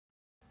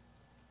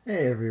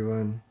Hey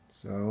everyone,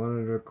 so I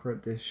wanted to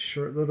record this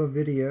short little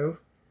video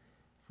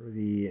for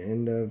the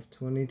end of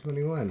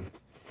 2021.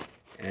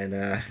 And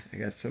I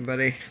got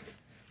somebody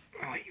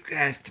I want you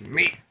guys to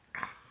meet.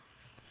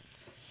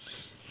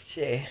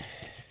 Say,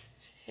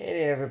 hey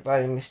there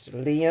everybody,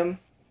 Mr. Liam.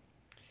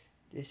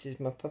 This is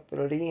my puppy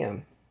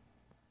Liam.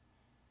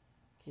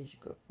 He's a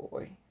good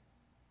boy.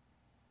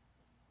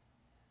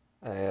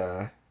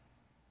 I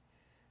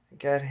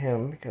got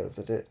him because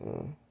I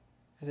didn't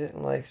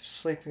like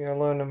sleeping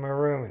alone in my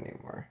room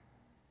anymore.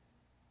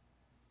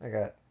 I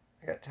got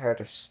tired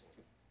of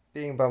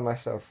being by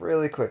myself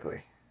really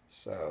quickly.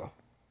 So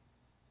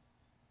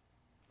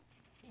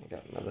I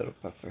got my little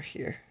pupper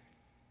here.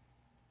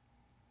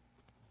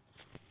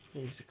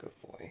 He's a good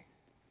boy.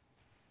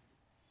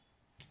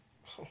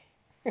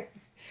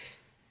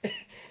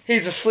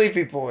 He's a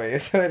sleepy boy,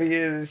 is what he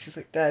is. He's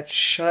like, Dad,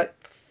 shut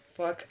the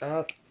fuck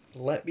up.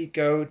 Let me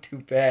go to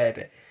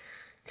bed.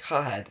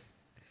 God.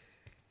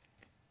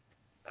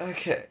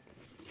 Okay.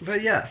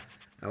 But yeah,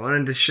 I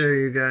wanted to show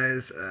you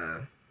guys,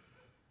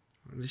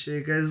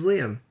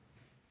 Liam.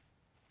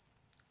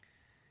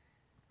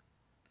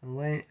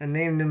 I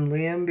named him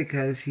Liam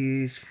because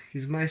he's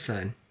my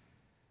son.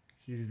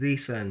 He's the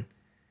son.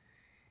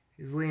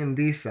 He's Liam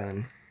the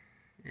son.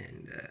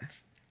 And,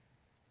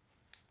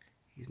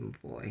 he's my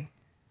boy.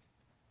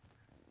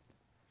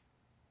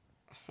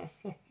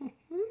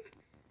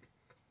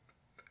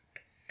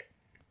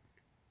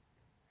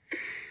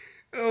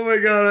 Oh my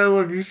god, I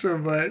love you so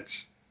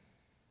much.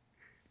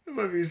 I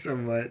love you so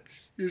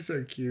much. You're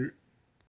so cute.